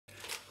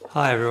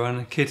Hi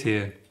everyone, Kit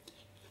here.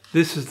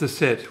 This is the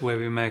set where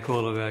we make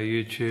all of our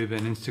YouTube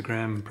and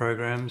Instagram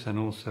programs and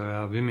also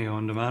our Vimeo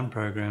on demand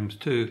programs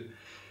too.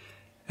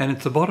 And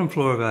it's the bottom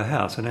floor of our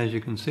house, and as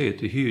you can see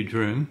it's a huge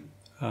room.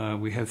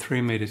 We have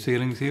 3-metre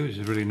ceilings here, which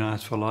is really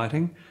nice for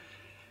lighting.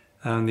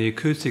 The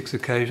acoustics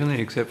occasionally,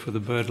 except for the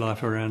bird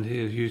life around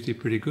here, is usually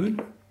pretty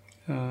good.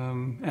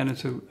 And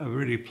it's a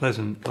really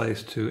pleasant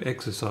place to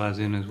exercise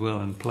in as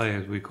well, and play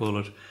as we call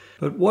it.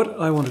 But what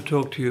I want to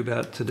talk to you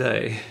about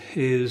today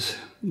is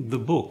the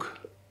book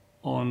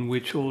on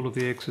which all of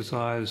the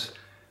exercise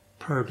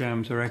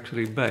programs are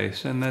actually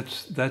based, and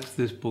that's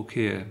this book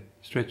here,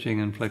 Stretching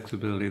and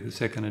Flexibility, the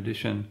second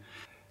edition.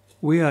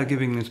 We are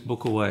giving this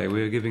book away.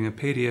 We are giving a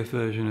PDF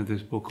version of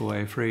this book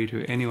away free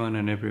to anyone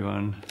and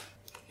everyone.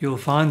 You'll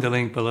find the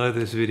link below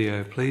this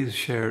video. Please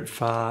share it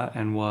far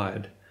and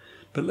wide.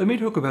 But let me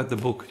talk about the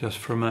book just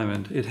for a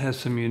moment. It has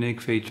some unique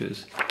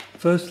features.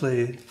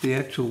 Firstly, the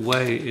actual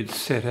way it's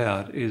set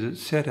out is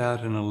it's set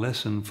out in a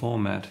lesson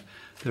format.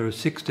 There are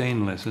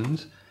 16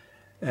 lessons,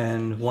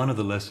 and one of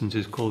the lessons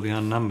is called the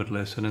unnumbered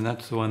lesson, and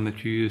that's the one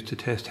that you use to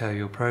test how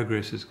your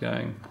progress is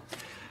going.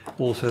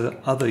 Also, the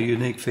other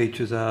unique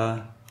features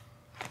are,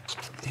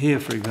 here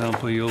for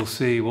example, you'll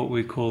see what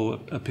we call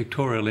a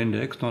pictorial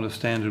index, not a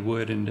standard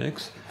word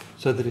index,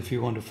 so that if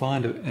you want to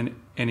find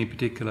any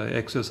particular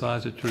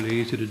exercise, it's really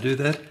easy to do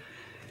that.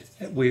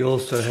 We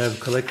also have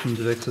collections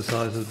of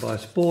exercises by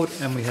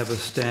sport, and we have a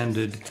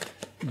standard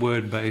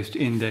word-based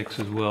index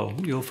as well.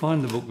 You'll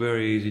find the book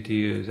very easy to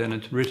use, and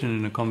it's written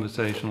in a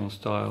conversational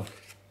style.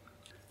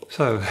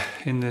 So,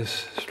 in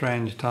this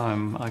strange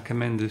time, I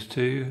commend this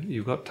to you.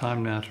 You've got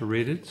time now to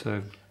read it,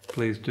 so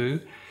please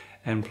do,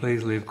 and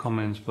please leave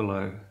comments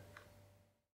below.